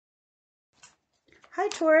Hi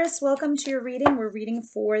Taurus, welcome to your reading. We're reading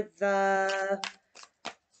for the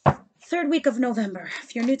third week of November.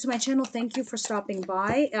 If you're new to my channel, thank you for stopping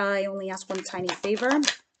by. I only ask one tiny favor.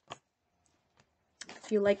 If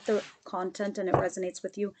you like the content and it resonates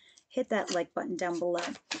with you, hit that like button down below.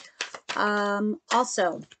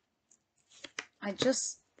 Also, I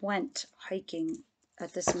just went hiking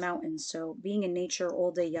at this mountain, so being in nature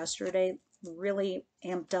all day yesterday really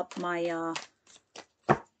amped up my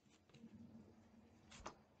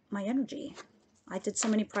my energy. I did so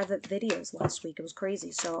many private videos last week. It was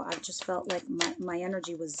crazy. So I just felt like my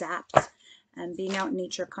energy was zapped. And being out in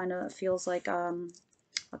nature kind of feels like I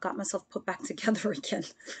got myself put back together again.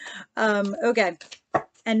 Okay.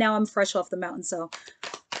 And now I'm fresh off the mountain. So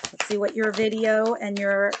let's see what your video and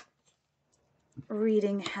your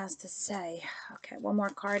reading has to say. Okay, one more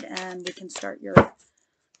card and we can start your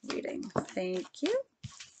reading. Thank you.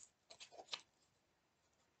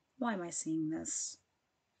 Why am I seeing this?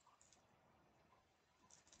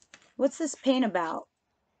 What's this pain about?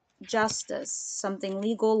 Justice, something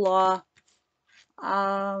legal, law,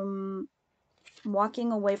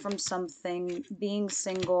 walking away from something, being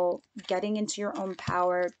single, getting into your own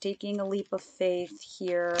power, taking a leap of faith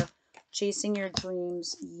here, chasing your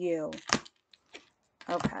dreams, you.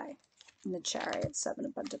 Okay. In the Chariot, Seven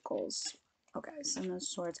of Pentacles. Okay, Seven of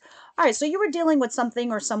Swords. All right, so you were dealing with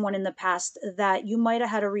something or someone in the past that you might have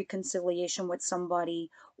had a reconciliation with somebody,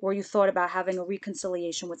 or you thought about having a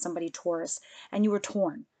reconciliation with somebody, Taurus, and you were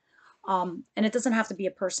torn. And it doesn't have to be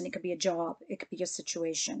a person. It could be a job. It could be a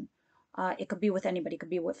situation. It could be with anybody. It could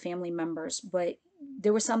be with family members. But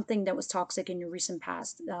there was something that was toxic in your recent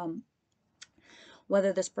past.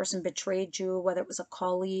 Whether this person betrayed you, whether it was a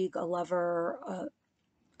colleague, a lover,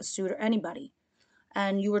 a suitor, anybody.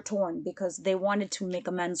 And you were torn because they wanted to make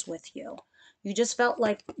amends with you. You just felt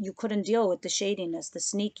like you couldn't deal with the shadiness, the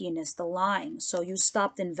sneakiness, the lying. So you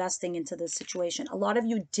stopped investing into this situation. A lot of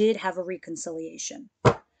you did have a reconciliation.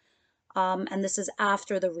 And this is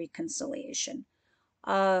after the reconciliation.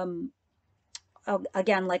 Again,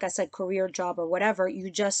 like I said, career, job, or whatever, you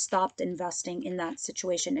just stopped investing in that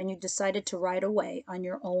situation and you decided to ride away on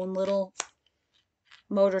your own little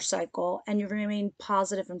motorcycle and you remain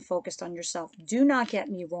positive and focused on yourself. Do not get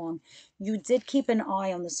me wrong. You did keep an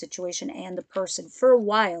eye on the situation and the person for a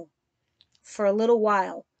while, for a little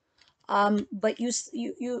while. But you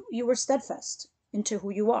were steadfast into who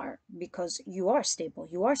you are because you are stable,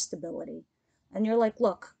 you are stability. And you're like,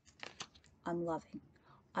 look, I'm loving,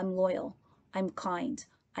 I'm loyal, I'm kind,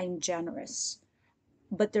 I'm generous.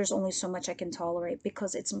 But there's only so much I can tolerate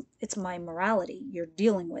because it's my morality you're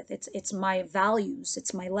dealing with. It's my values,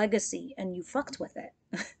 it's my legacy, and you fucked with it.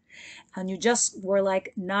 And you just were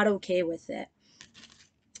like not okay with it.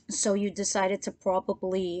 So you decided to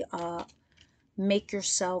probably make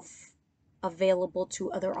yourself available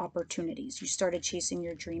to other opportunities. You started chasing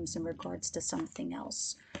your dreams in regards to something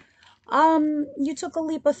else. You took a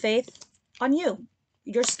leap of faith on you,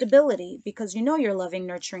 your stability, because you know you're loving,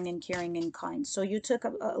 nurturing, and caring and kind. So you took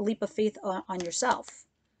a leap of faith on yourself.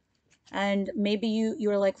 And maybe you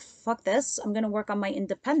were like, fuck this, I'm going to work on my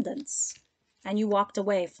independence. And you walked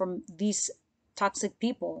away from these toxic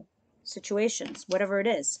people, situations, whatever it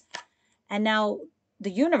is. And now the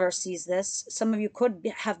universe sees this. Some of you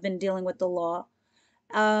could have been dealing with the law.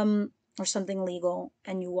 Or something legal,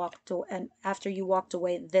 and you walked away, and after you walked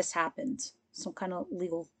away, this happened. Some kind of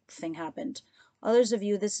legal thing happened. Others of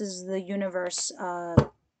you, this is the universe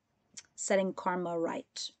setting karma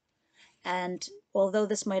right. And although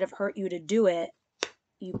this might have hurt you to do it,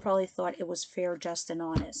 you probably thought it was fair, just, and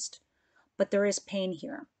honest. But there is pain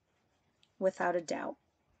here, without a doubt.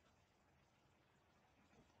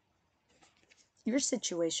 Your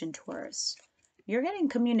situation, Taurus. You're getting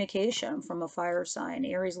communication from a fire sign,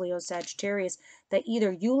 Aries, Leo, Sagittarius, that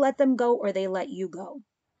either you let them go or they let you go.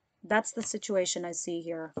 That's the situation I see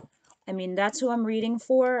here. I mean, that's who I'm reading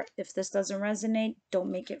for. If this doesn't resonate, don't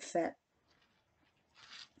make it fit.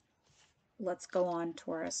 Let's go on,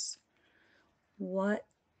 Taurus. What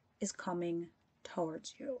is coming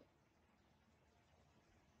towards you?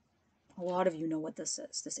 A lot of you know what this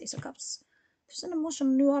is, this Ace of Cups. There's an emotional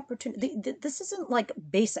new opportunity. This isn't like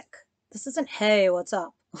basic. This isn't, hey, what's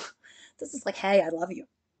up? This is like, hey, I love you.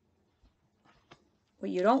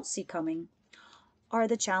 What you don't see coming are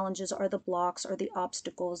the challenges, are the blocks, are the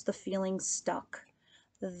obstacles, the feeling stuck,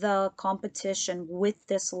 the competition with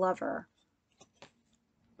this lover.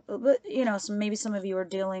 But, you know, so maybe some of you are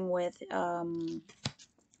dealing with a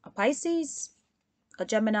Pisces, a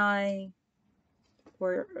Gemini,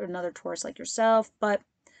 or another Taurus like yourself. But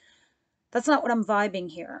That's not what I'm vibing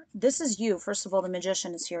here. This is you. First of all, the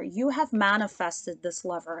Magician is here. You have manifested this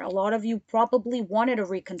lover. A lot of you probably wanted a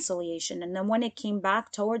reconciliation. And then when it came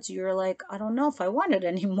back towards you, you're like, I don't know if I want it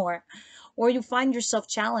anymore. Or you find yourself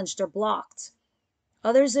challenged or blocked.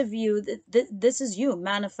 Others of you, this is you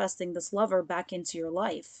manifesting this lover back into your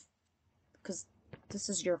life. Because this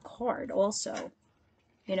is your card also.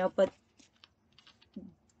 You know, but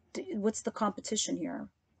what's the competition here?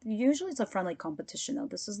 Usually it's a friendly competition though.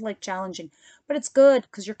 This is like challenging, but it's good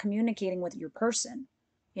because you're communicating with your person,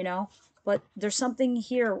 you know. But there's something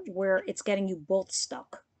here where it's getting you both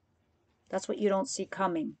stuck. That's what you don't see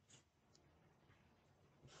coming.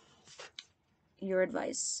 Your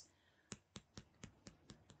advice: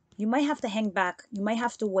 you might have to hang back. You might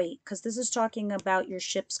have to wait, because this is talking about your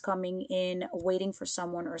ships coming in, waiting for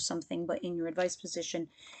someone or something. But in your advice position,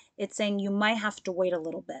 it's saying you might have to wait a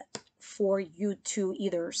little bit for you to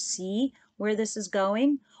either see where this is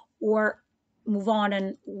going or move on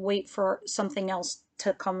and wait for something else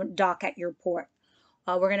to come dock at your port.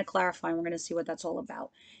 We're going to clarify and we're going to see what that's all about.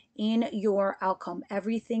 In your outcome,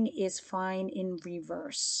 everything is fine in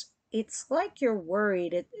reverse. It's like you're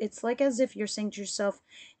worried. It's like as if you're saying to yourself,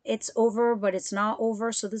 it's over, but it's not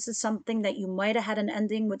over. So this is something that you might have had an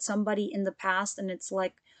ending with somebody in the past. And it's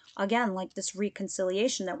like, again, like this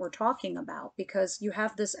reconciliation that we're talking about, because you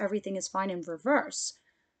have this everything is fine in reverse.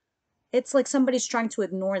 It's like somebody's trying to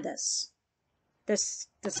ignore this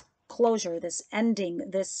closure, this ending,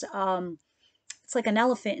 this it's like an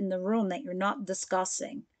elephant in the room that you're not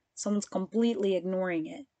discussing. Someone's completely ignoring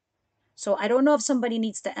it. So I don't know if somebody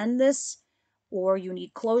needs to end this, or you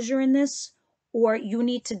need closure in this, or you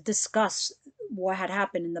need to discuss what had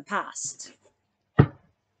happened in the past.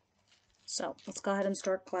 So let's go ahead and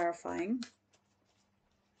start clarifying.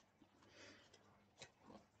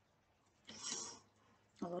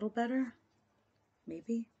 A little better,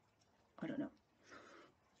 maybe. I don't know.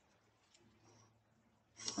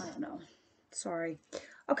 I don't know. Sorry.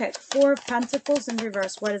 Okay, Four of Pentacles in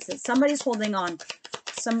reverse. What is it? Somebody's holding on.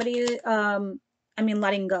 Somebody,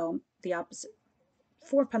 letting go. The opposite.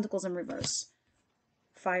 Four of Pentacles in reverse.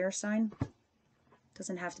 Fire sign.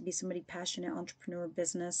 Doesn't have to be somebody passionate, entrepreneur,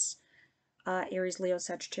 business. Aries, Leo,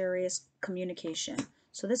 Sagittarius, communication.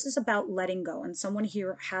 So this is about letting go, and someone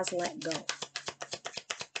here has let go.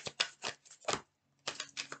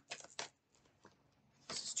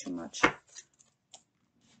 This is too much.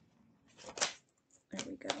 There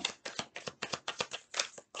we go.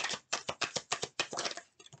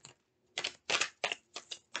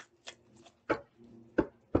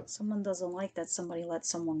 Someone doesn't like that somebody let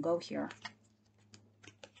someone go here.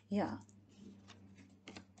 Yeah.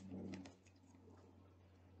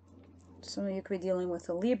 Some of you could be dealing with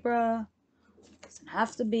a Libra. Doesn't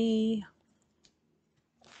have to be.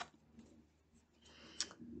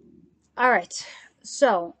 All right.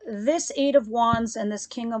 So this Eight of Wands and this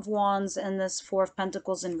King of Wands and this Four of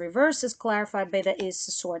Pentacles in reverse is clarified by the Ace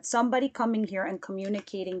of Swords. Somebody coming here and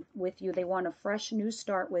communicating with you. They want a fresh new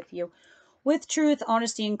start with you. With truth,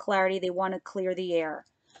 honesty, and clarity, they want to clear the air.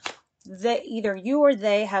 Either you or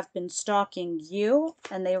they have been stalking you,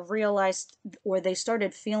 and they realized, or they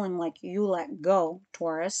started feeling like you let go,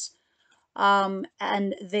 Taurus, and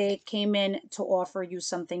they came in to offer you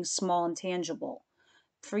something small and tangible.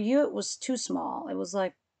 For you, it was too small. It was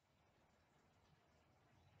like,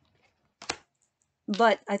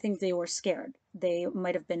 but I think they were scared. They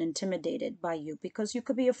might have been intimidated by you, because you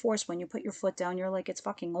could be a force. When you put your foot down, you're like, it's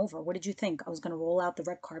fucking over. What did you think? I was going to roll out the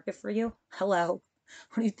red carpet for you? Hello.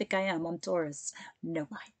 What do you think I am? I'm Taurus. No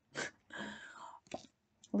mind.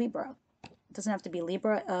 Libra. It doesn't have to be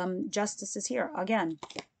Libra. Justice is here. Again,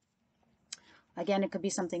 it could be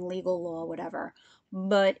something legal, law, whatever.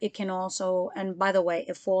 But it can also, and by the way,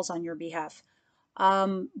 it falls on your behalf.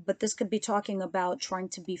 But this could be talking about trying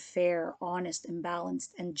to be fair, honest, and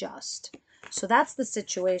balanced, and just. So that's the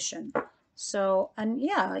situation. So, and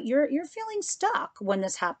yeah, you're feeling stuck when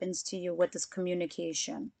this happens to you with this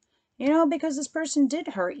communication. You know, because this person did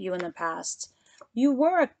hurt you in the past. You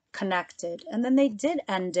were connected, and then they did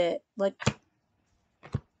end it. Like,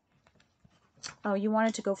 oh, you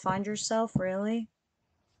wanted to go find yourself, really?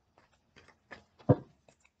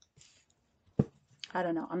 I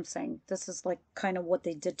don't know. I'm saying this is like kind of what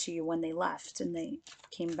they did to you when they left and they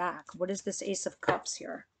came back. What is this Ace of Cups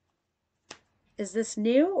here? Is this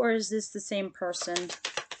new, or is this the same person?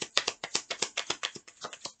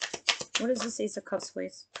 What is this Ace of Cups,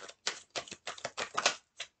 please?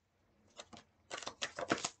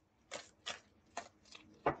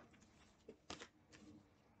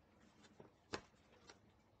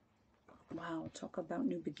 Wow, talk about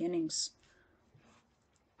new beginnings.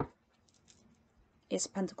 Ace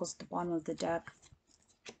of Pentacles at the bottom of the deck.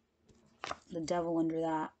 The Devil under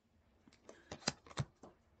that.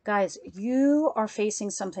 Guys, you are facing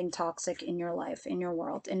something toxic in your life, in your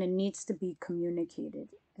world, and it needs to be communicated.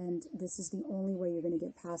 And this is the only way you're going to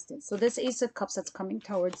get past it. So this Ace of Cups that's coming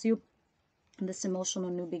towards you, this emotional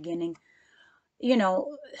new beginning, you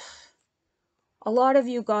know, a lot of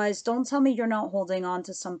you guys, don't tell me you're not holding on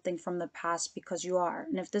to something from the past, because you are.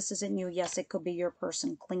 And if this isn't you, yes, it could be your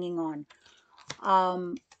person clinging on.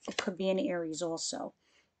 It could be an Aries also.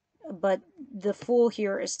 But the Fool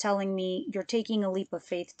here is telling me you're taking a leap of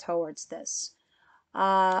faith towards this.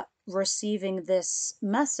 Receiving this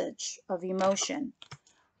message of emotion.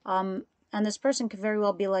 And this person could very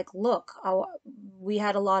well be like, look, we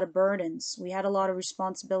had a lot of burdens. We had a lot of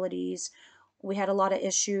responsibilities. We had a lot of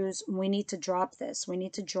issues. We need to drop this. We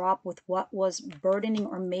need to drop with what was burdening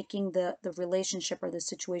or making the relationship or the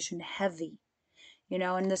situation heavy. You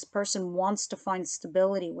know, and this person wants to find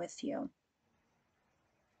stability with you.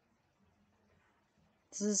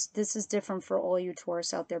 This is different for all you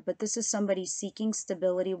Taurus out there, but this is somebody seeking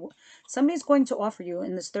stability. Somebody's going to offer you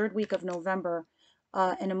in this third week of November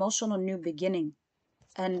an emotional new beginning,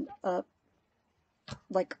 and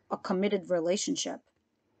like a committed relationship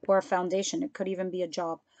or a foundation. It could even be a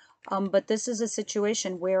job. But this is a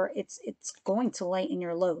situation where it's going to lighten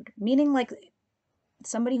your load, meaning like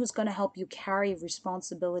somebody who's going to help you carry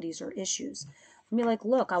responsibilities or issues. Be like,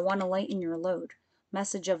 look, I want to lighten your load.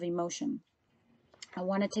 Message of emotion. I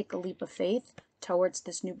want to take a leap of faith towards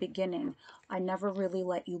this new beginning. I never really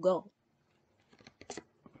let you go.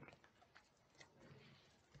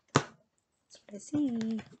 That's what I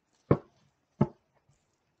see.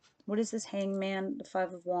 What is this Hangman, the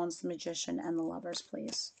Five of Wands, the Magician, and the Lovers,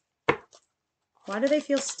 please? Why do they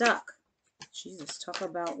feel stuck? Jesus, talk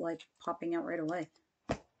about like popping out right away.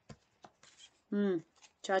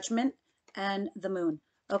 Judgment and the Moon.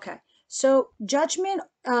 Okay, so Judgment,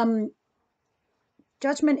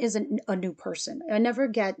 Judgment isn't a new person. I never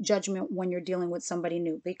get judgment when you're dealing with somebody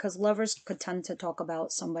new, because lovers could tend to talk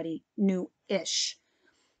about somebody new-ish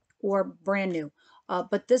or brand new.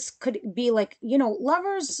 But this could be like, you know,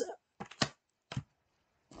 lovers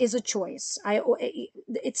is a choice.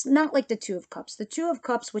 It's not like the Two of Cups. The Two of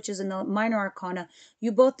Cups, which is in the minor arcana,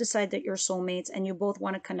 you both decide that you're soulmates and you both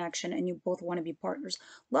want a connection and you both want to be partners.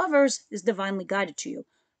 Lovers is divinely guided to you.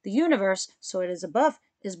 The universe, so it is above,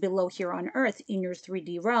 is below here on earth in your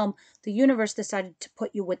 3D realm. The universe decided to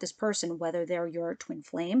put you with this person, whether they're your twin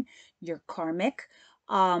flame, your karmic,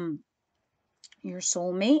 your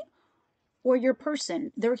soulmate, or your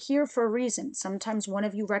person. They're here for a reason. Sometimes one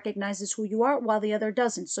of you recognizes who you are while the other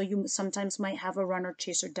doesn't. So you sometimes might have a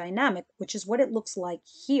runner-chaser dynamic, which is what it looks like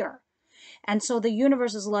here. And so the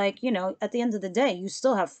universe is like, you know, at the end of the day, you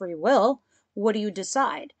still have free will. What do you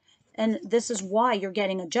decide? And this is why you're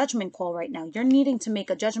getting a judgment call right now. You're needing to make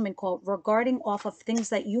a judgment call regarding off of things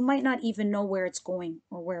that you might not even know where it's going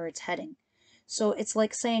or where it's heading. So it's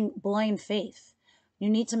like saying blind faith. You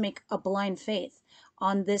need to make a blind faith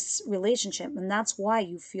on this relationship, and that's why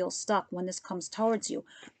you feel stuck when this comes towards you,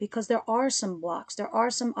 because there are some blocks, there are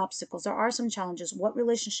some obstacles, there are some challenges. What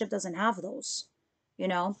relationship doesn't have those? You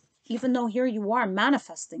know, even though here you are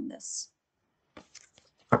manifesting this.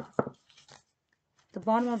 The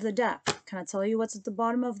bottom of the deck. Can I tell you what's at the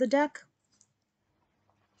bottom of the deck?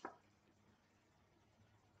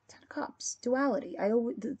 Ten of Cups. Duality.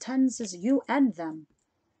 The tens is you and them.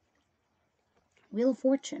 Wheel of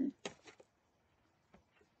Fortune.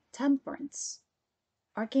 Temperance.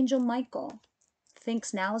 Archangel Michael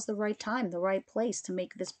thinks now is the right time, the right place to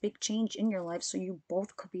make this big change in your life so you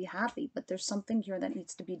both could be happy. But there's something here that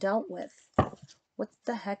needs to be dealt with. What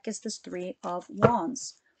the heck is this Three of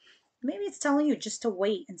Wands? Maybe it's telling you just to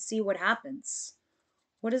wait and see what happens.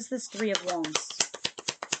 What is this Three of Wands?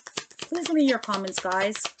 Please leave me your comments,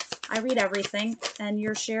 guys. I read everything, and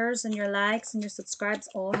your shares and your likes and your subscribes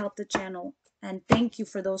all help the channel. And thank you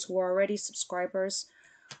for those who are already subscribers.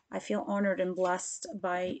 I feel honored and blessed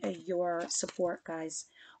by your support, guys.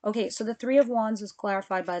 Okay, so the Three of Wands is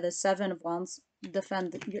clarified by the Seven of Wands,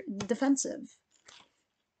 defensive.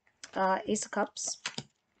 Ace of Cups,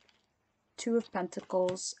 Two of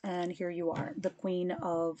Pentacles, and here you are, the Queen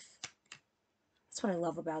of... That's what I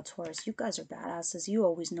love about Taurus. You guys are badasses. You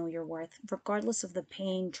always know your worth. Regardless of the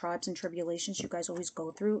pain, tribes, and tribulations you guys always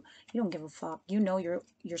go through, you don't give a fuck. You know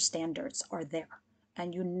your standards are there,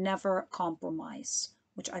 and you never compromise,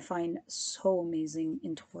 which I find so amazing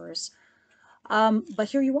in Taurus. But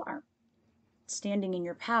here you are, standing in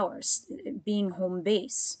your powers, being home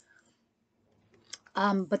base.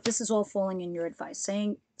 But this is all falling in your advice,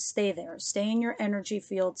 saying stay there, stay in your energy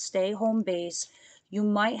field, stay home base. You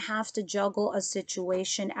might have to juggle a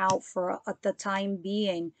situation out for the time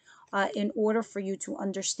being in order for you to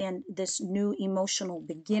understand this new emotional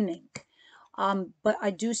beginning. But I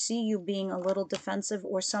do see you being a little defensive,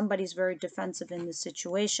 or somebody's very defensive in this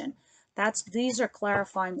situation. These are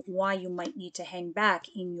clarifying why you might need to hang back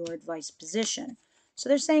in your advice position. So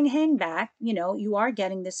they're saying hang back, you know, you are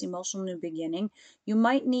getting this emotional new beginning. You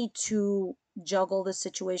might need to juggle the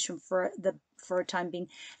situation for a time being.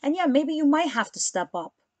 And yeah, maybe you might have to step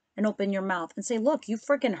up and open your mouth and say, look, you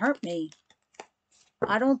freaking hurt me.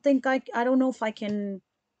 I don't know if I can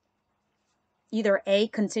either A,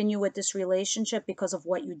 continue with this relationship because of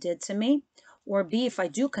what you did to me, or B, if I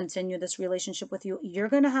do continue this relationship with you, you're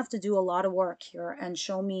going to have to do a lot of work here and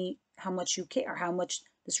show me how much you care, how much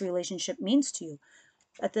this relationship means to you.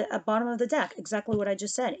 At the bottom of the deck, exactly what I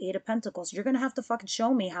just said, Eight of Pentacles. You're going to have to fucking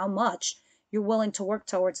show me how much you're willing to work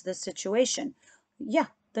towards this situation. Yeah,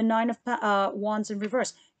 the Nine of Wands in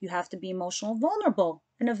reverse. You have to be emotional, vulnerable,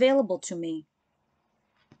 and available to me.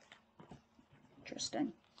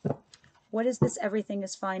 Interesting. What is this everything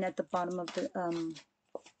is fine at the bottom of the,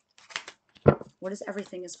 what is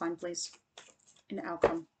everything is fine, please, in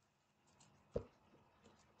outcome?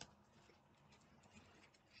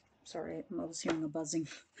 Sorry, I was hearing a buzzing.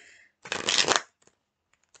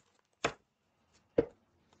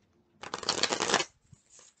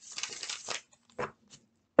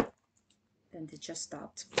 And it just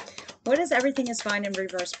stopped. What is everything is fine in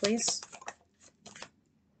reverse, please?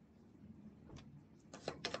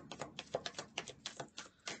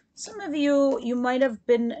 Some of you might have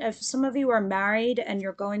been, if some of you are married and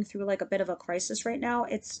you're going through like a bit of a crisis right now,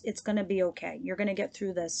 it's going to be okay. You're going to get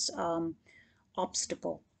through this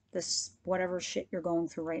obstacle, this whatever shit you're going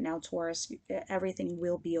through right now, Taurus. Everything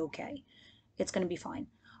will be okay. It's going to be fine.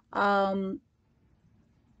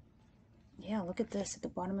 Yeah, look at this at the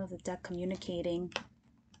bottom of the deck, communicating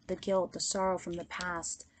the guilt, the sorrow from the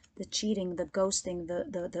past, the cheating, the ghosting,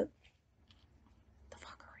 the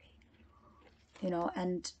fuckery. You know,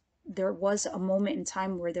 and there was a moment in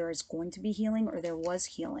time where there is going to be healing, or there was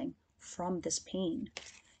healing from this pain.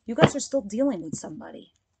 You guys are still dealing with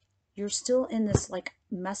somebody. You're still in this like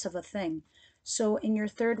mess of a thing. So in your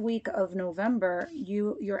third week of November,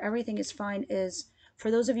 your everything is fine is,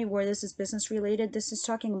 for those of you where this is business related, this is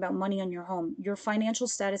talking about money on your home. Your financial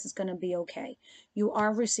status is going to be okay. You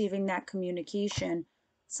are receiving that communication.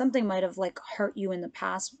 Something might have like hurt you in the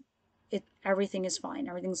past. Everything is fine.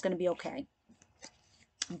 Everything's going to be okay.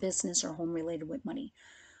 Business or home related with money.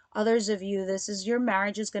 Others of you, this is your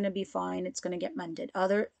marriage is going to be fine. It's going to get mended.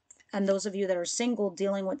 And those of you that are single,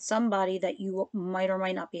 dealing with somebody that you might or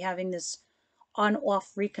might not be having this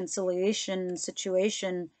on-off reconciliation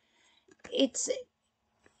situation,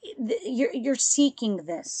 you're seeking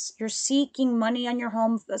this. You're seeking money on your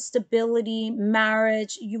home, stability,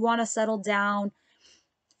 marriage. You want to settle down.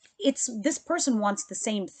 This person wants the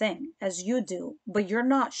same thing as you do, but you're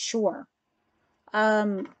not sure.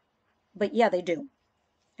 But yeah, they do,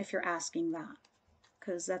 if you're asking that,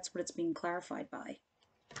 because that's what it's being clarified by.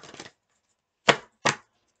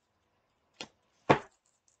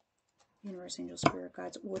 Universe, angel, spirit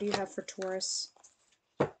guides. What do you have for Taurus?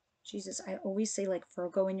 Jesus, I always say like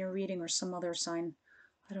Virgo in your reading or some other sign.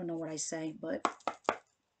 I don't know what I say, but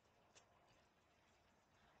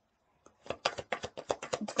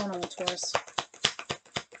what's going on with Taurus?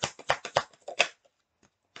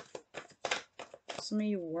 Some of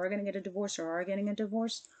you were going to get a divorce or are getting a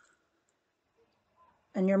divorce,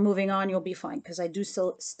 and you're moving on. You'll be fine, because I do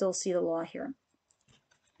still see the law here.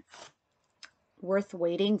 Worth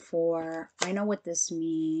waiting for. I know what this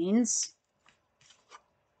means.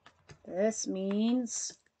 This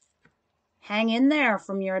means hang in there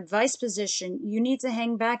from your advice position. You need to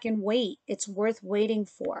hang back and wait. It's worth waiting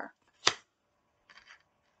for.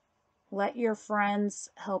 Let your friends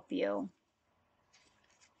help you.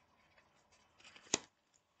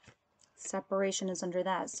 Separation is under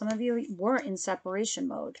that. Some of you were in separation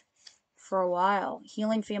mode for a while.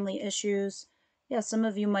 Healing family issues. Yeah, some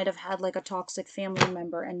of you might have had like a toxic family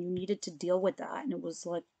member and you needed to deal with that, and it was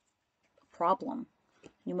like a problem.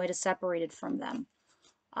 You might have separated from them.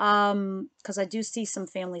 Because I do see some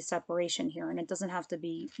family separation here, and it doesn't have to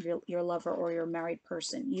be your lover or your married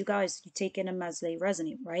person. You guys, you take in them as they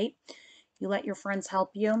resonate, right? You let your friends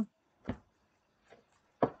help you.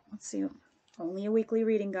 Let's see. Only a weekly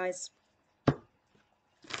reading, guys.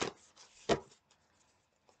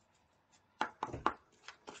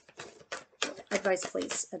 Advice,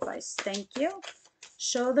 please. Advice. Thank you.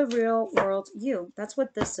 Show the real world you. That's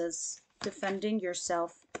what this is. Defending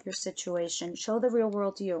yourself, your situation. Show the real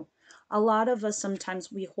world you. A lot of us,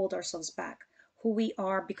 sometimes we hold ourselves back. who we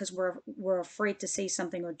are because we're afraid to say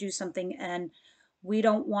something or do something, and we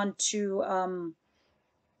don't want to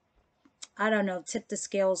I don't know, tip the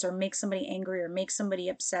scales or make somebody angry or make somebody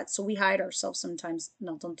upset. So we hide ourselves sometimes.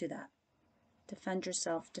 No, don't do that. Defend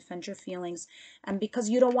yourself, defend your feelings. And because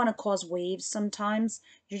you don't want to cause waves sometimes,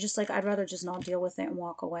 you're just like, I'd rather just not deal with it and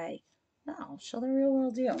walk away. No, show the real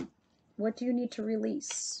world you. What do you need to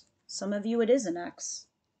release? Some of you, it is an ex.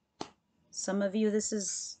 Some of you, this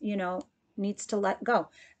is, needs to let go.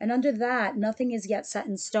 And under that, nothing is yet set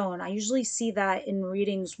in stone. I usually see that in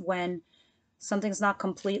readings when something's not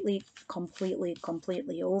completely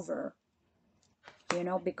over,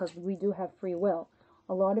 because we do have free will.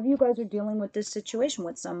 A lot of you guys are dealing with this situation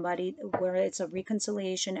with somebody where it's a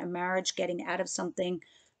reconciliation, a marriage, getting out of something,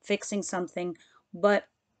 fixing something, but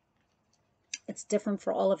it's different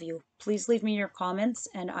for all of you. Please leave me your comments,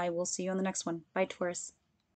 and I will see you on the next one. Bye, Taurus.